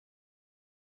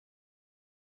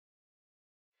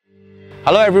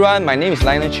Hello everyone, my name is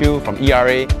Lionel Chu from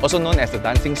ERA, also known as the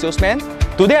Dancing Salesman.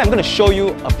 Today I'm going to show you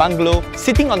a bungalow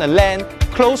sitting on a land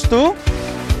close to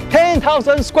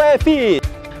 10,000 square feet.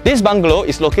 This bungalow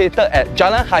is located at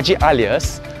Jalan Haji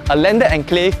Alias, a landed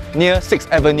enclave near 6th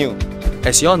Avenue.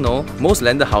 As you all know, most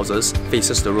landed houses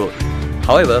faces the road.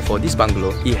 However, for this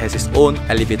bungalow, it has its own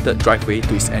elevated driveway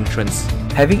to its entrance.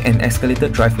 Having an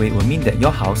escalated driveway will mean that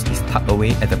your house is tucked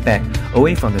away at the back,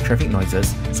 away from the traffic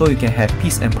noises, so you can have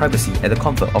peace and privacy at the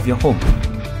comfort of your home.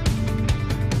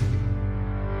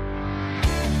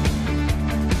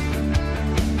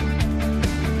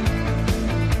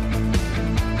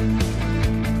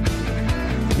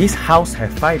 This house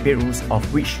has 5 bedrooms,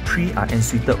 of which 3 are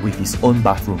ensuited with its own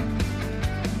bathroom.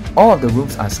 All of the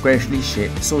rooms are squarely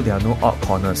shaped, so there are no odd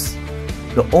corners.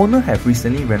 The owner have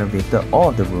recently renovated all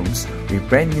of the rooms with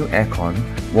brand new aircon,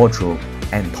 wardrobe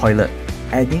and toilet,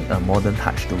 adding a modern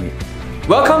touch to it.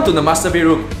 Welcome to the master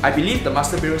bedroom. I believe the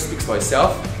master bedroom speaks for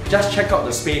itself. Just check out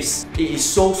the space. It is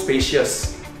so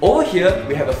spacious. Over here,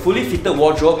 we have a fully fitted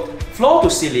wardrobe, floor to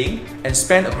ceiling, and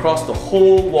span across the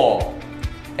whole wall.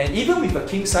 And even with a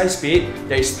king-size bed,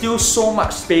 there is still so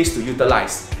much space to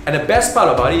utilize. And the best part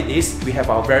about it is we have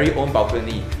our very own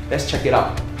balcony. Let's check it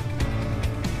out.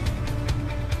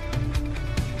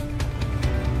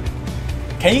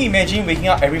 Can you imagine waking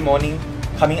up every morning,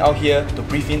 coming out here to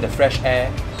breathe in the fresh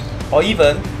air, or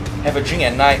even have a drink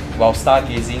at night while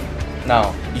stargazing?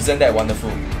 Now, isn't that wonderful?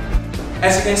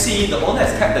 As you can see, the owner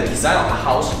has kept the design of the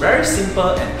house very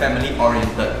simple and family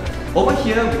oriented. Over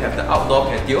here, we have the outdoor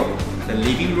patio, the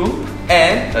living room,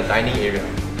 and the dining area.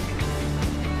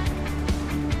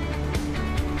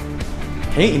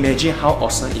 Can you imagine how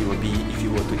awesome it would be if you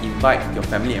were to invite your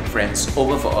family and friends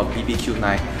over for a BBQ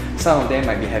night? Some of them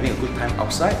might be having a good time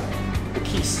outside, the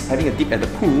kids having a dip at the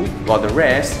pool, while the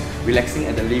rest relaxing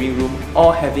at the living room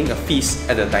or having a feast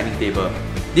at the dining table.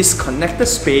 This connected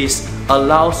space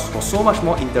allows for so much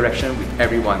more interaction with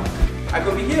everyone. I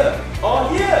could be here, or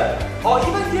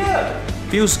even here.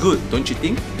 Feels good, don't you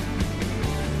think?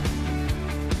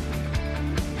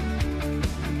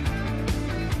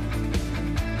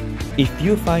 If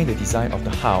you find the design of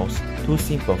the house too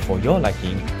simple for your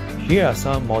liking, here are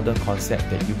some modern concepts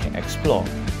that you can explore.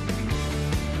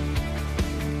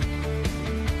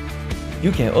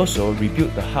 You can also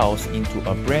rebuild the house into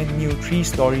a brand new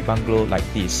 3-story bungalow like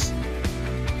this.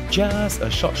 Just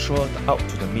a short stroll out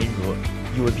to the main road,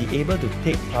 you will be able to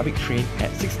take public train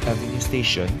at 6th Avenue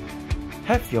Station,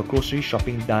 have your grocery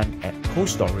shopping done at cold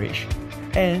storage,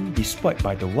 and be spoiled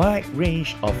by the wide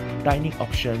range of dining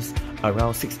options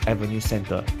around 6th Avenue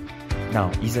Centre.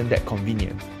 Now, isn't that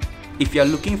convenient? If you are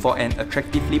looking for an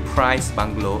attractively priced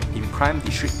bungalow in Prime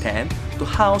District 10 to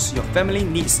house your family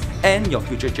needs and your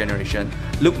future generation,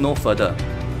 look no further.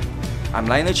 I'm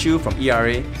Lionel Chu from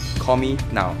ERA. Call me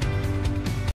now.